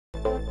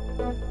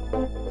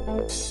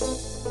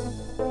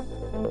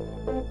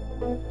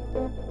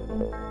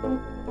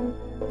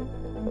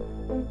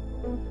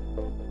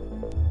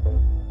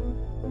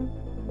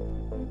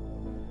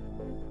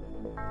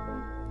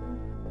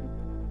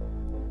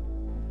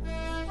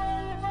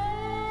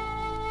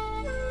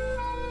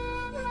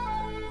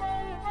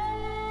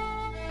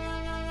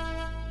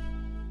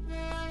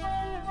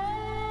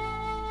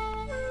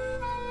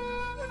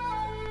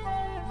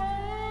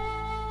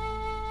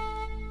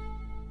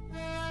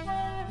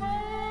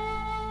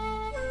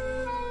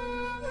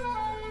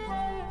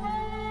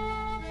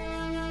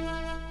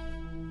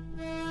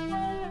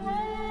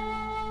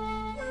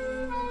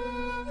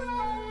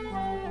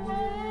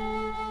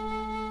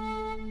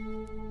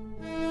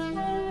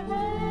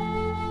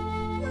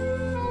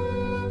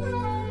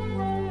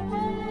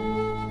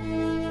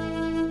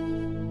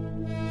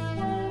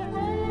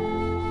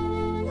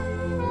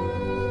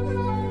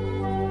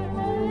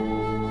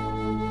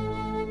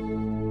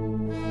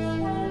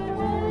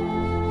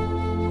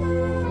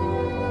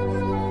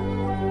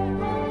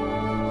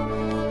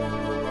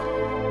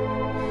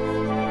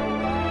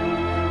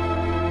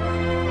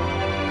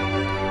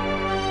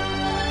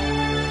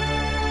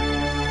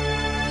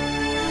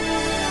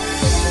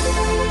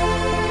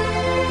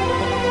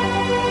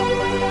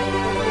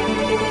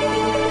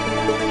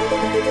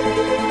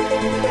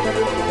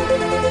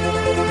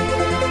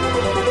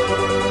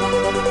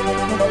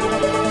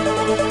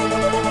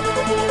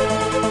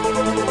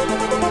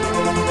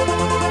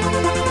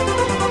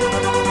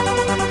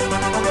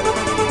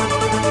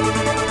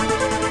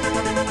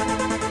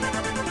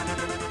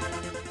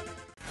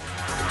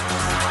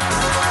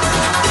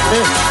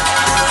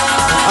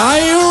Are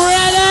you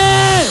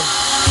ready?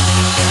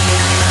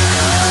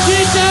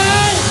 DJ,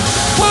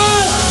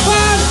 one,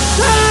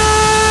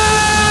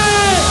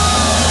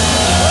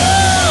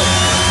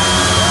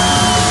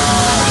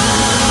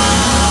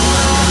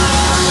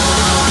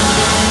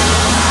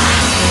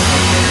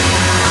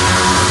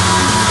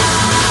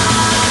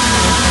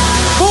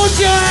 put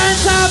your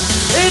hands up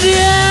in the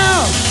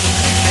air.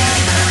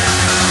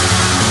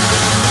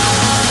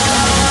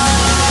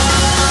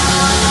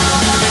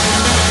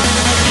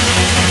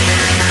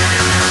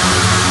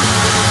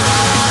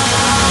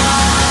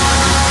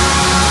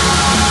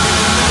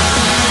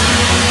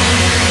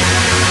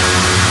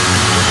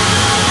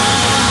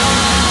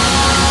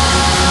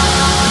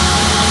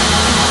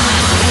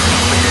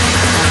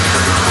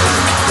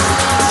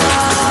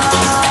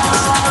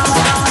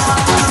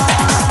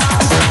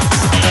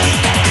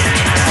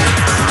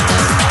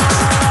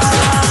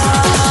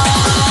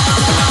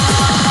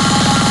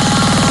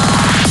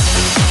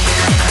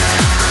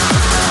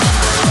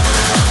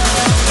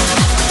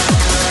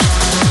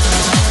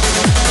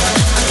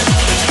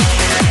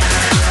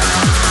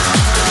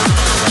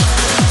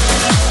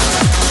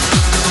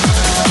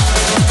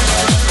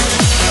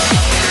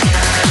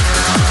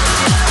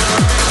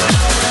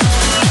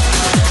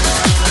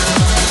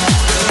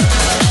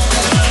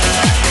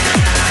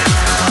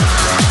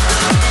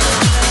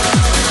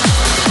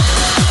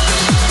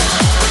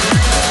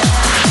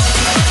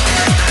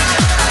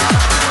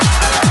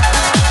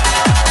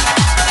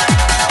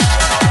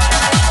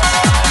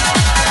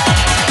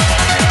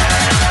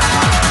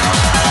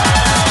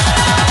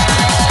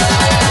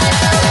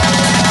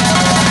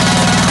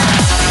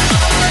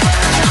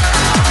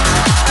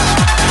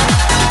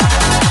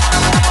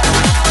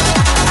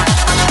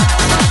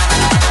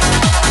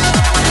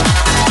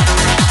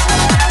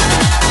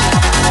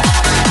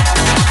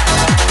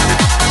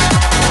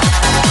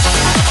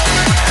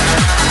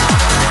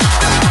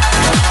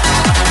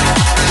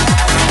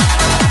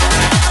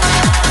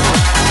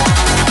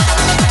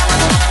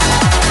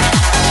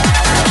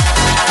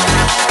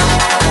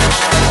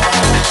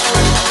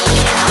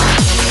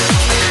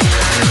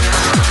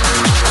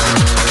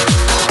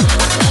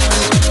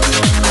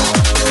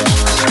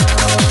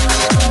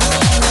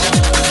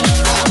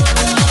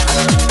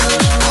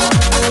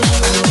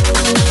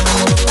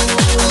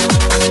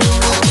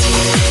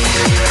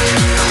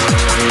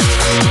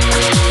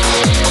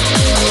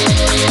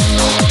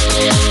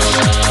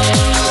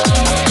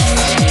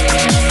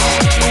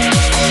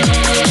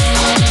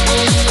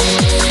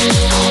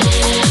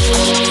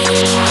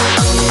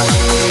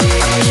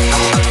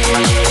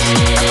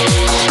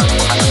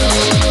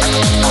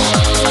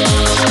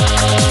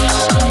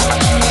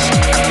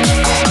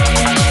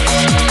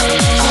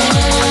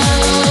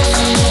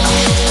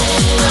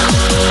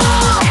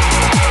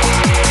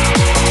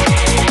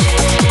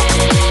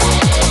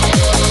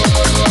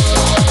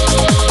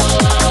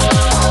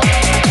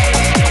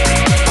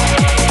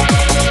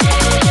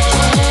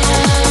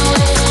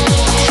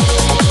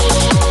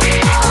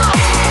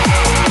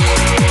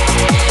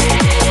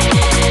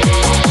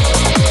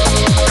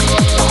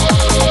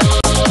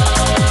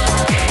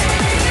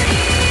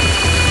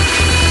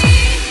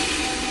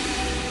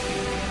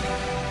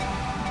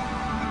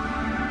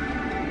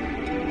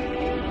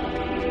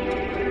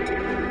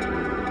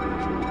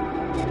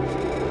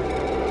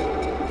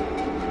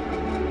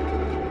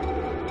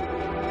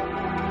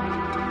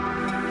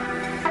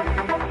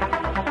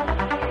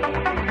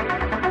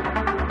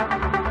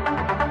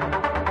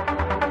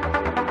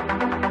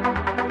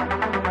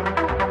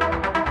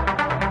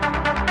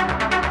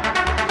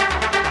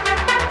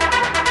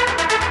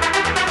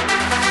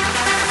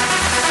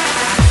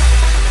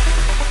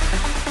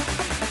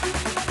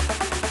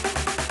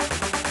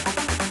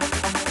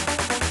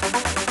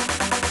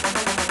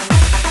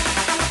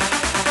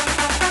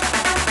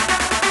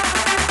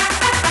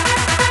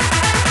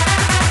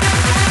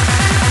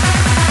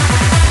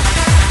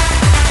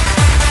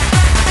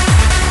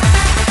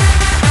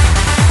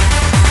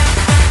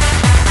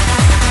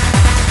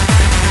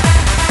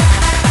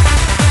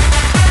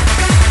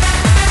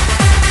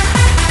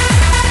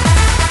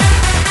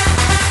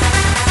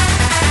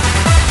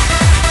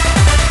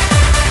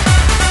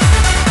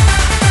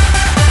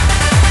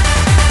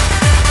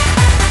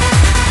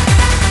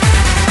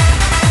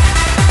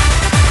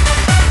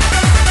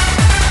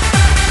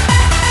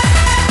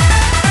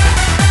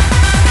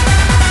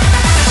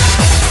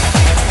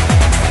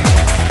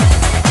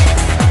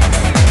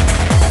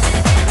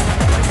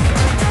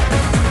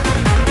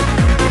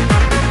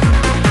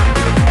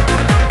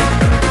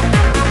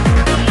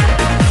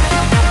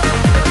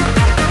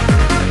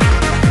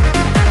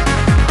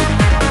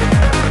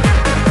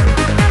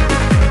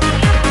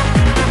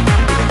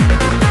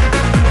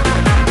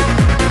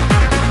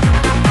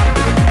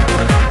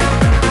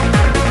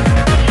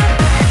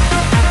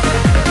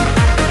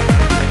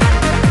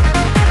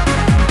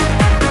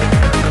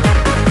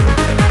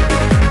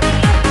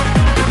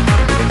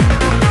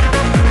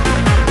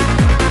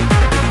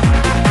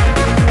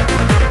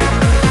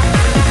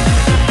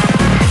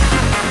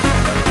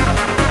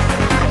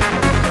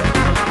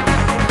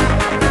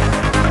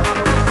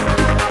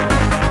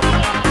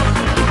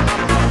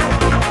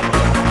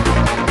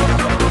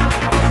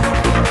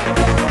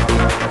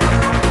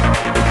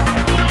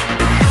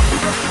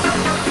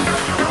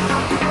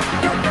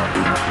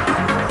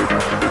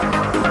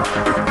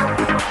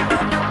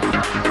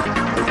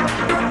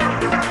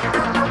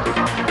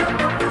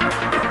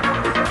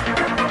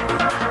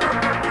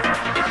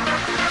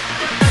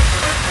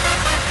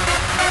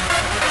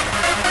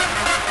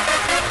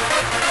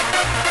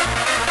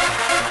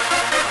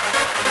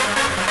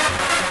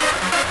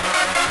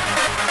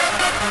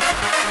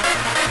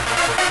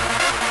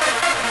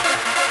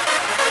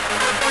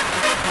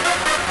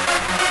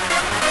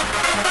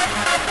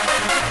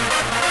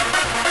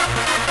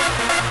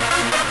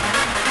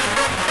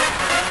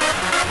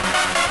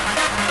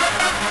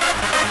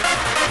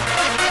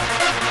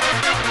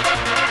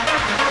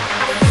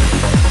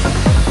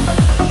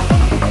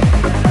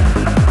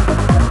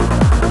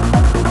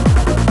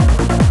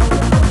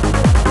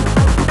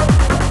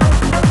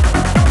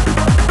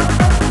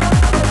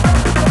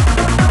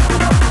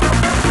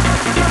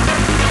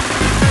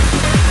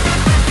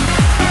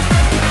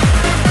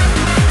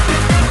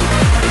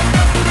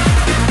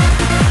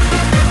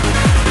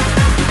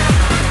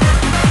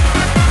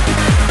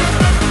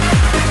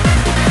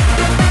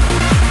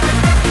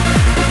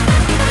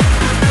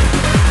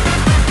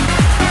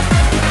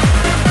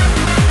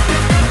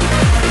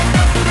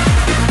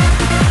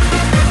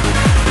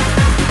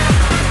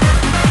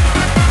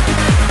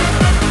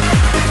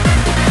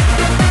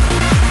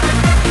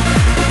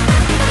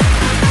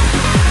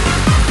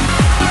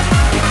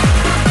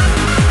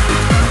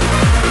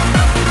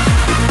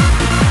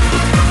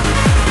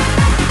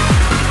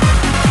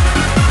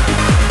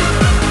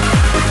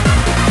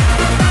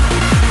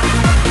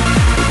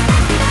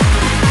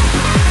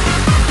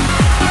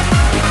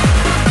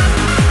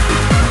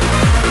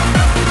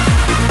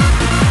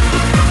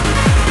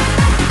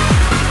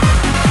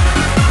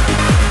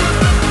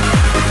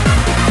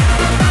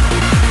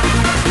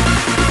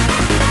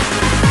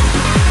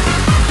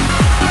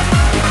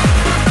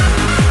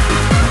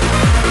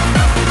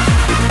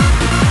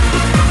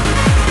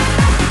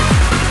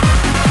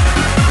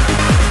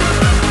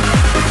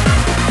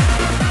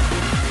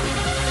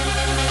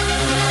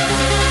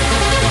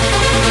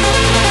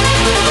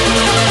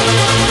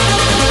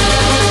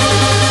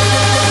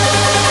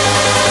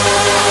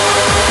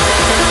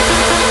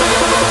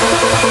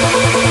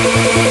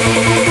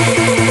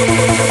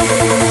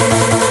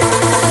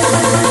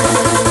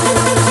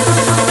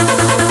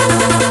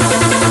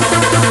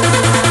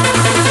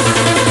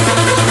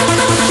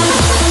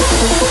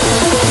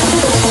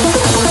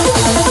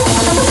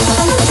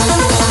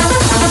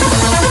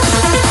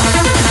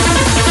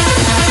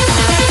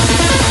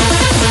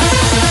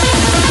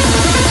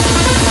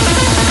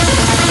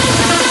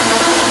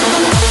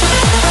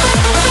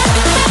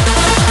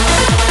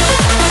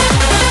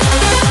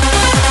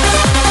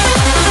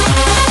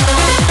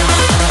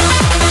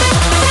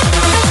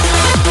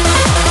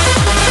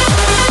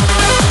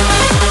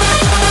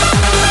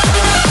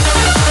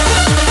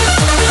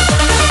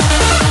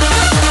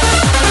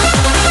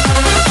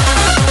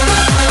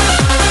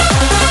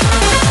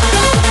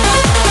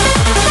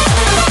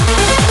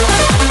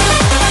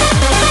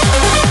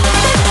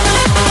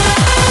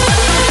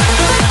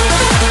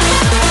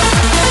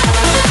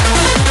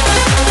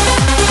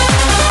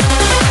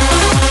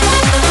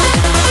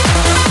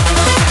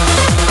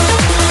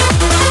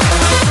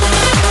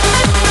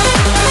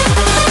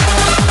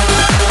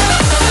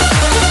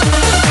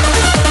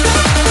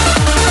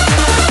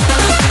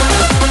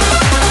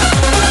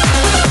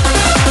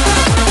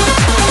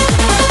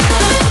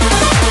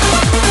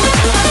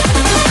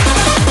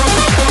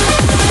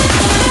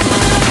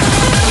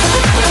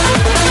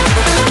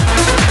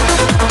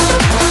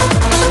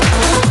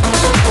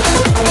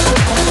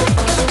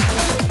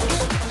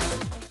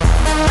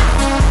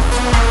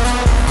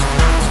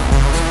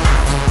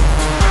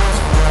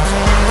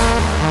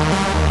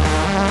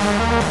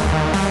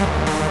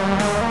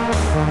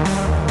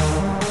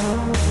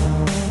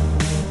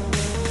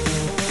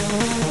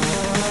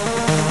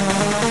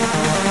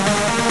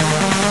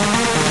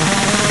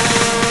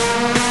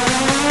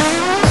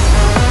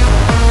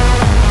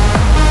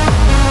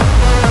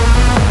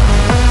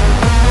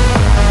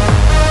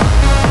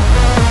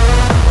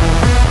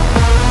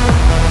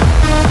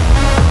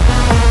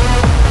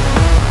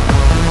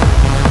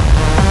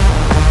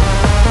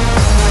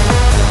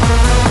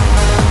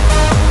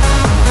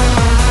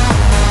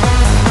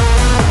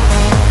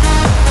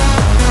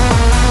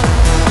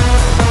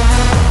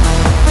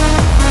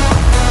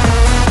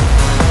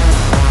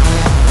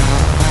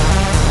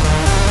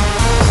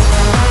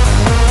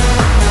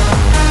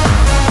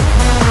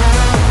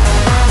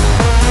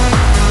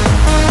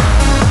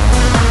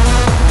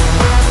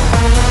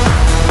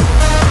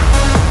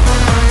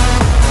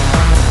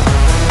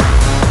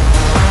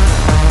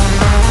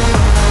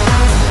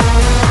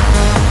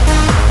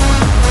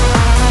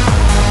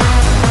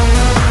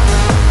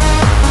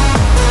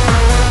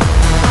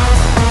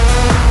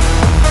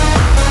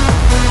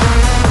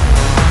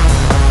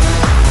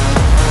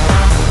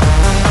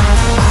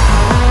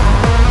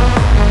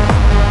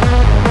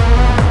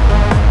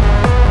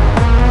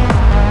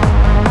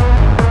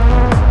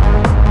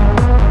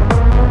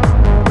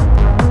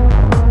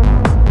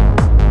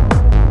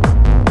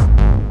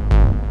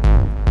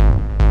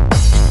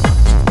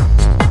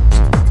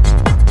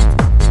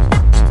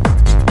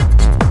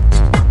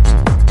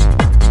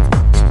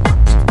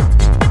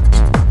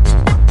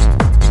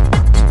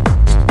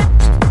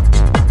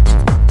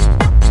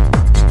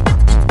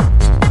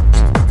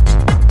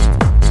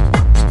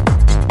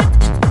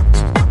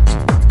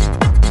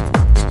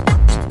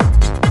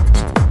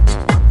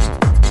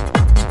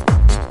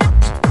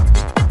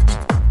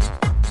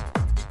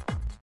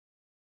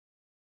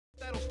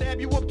 dab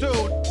you up,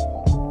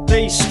 dude.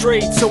 These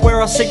streets are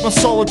where I seek my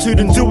solitude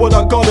and do what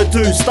I gotta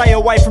do. Stay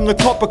away from the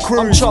copper crew.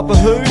 I'm Chopper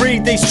who?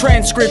 Read these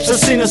transcripts, a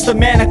sinister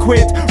man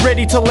equipped,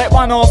 ready to let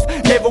one off,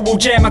 never will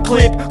jam a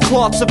clip.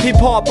 Clots of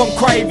hip-hop, I'm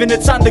craving,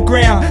 it's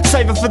underground.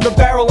 Save it for the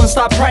barrel and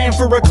start praying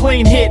for a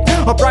clean hit.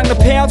 I bring the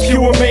pounds,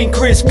 pure, mean,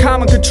 crisp,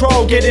 calm and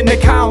control. Get in the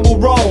car and we'll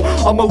roll.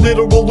 I'm a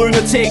literal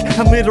lunatic,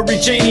 a literary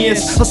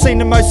genius. I've seen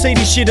the most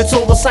seedy shit, it's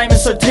all the same and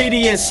so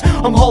tedious.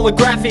 I'm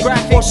holographic,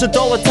 watch the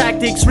dollar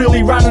tactics,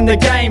 really running the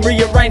game,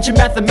 rearranging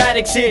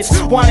mathematics. It's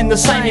one in the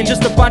same, you're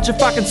just a bunch of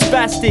fucking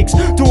spastics,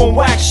 doing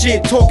whack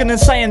shit, talking and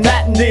saying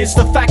that and this.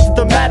 The fact of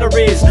the matter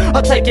is,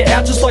 I take it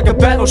out just like a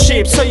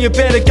battleship, so you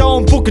better go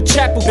and book a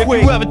chapel quick.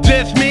 If you ever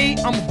diss me,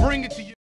 I'ma bring it to you.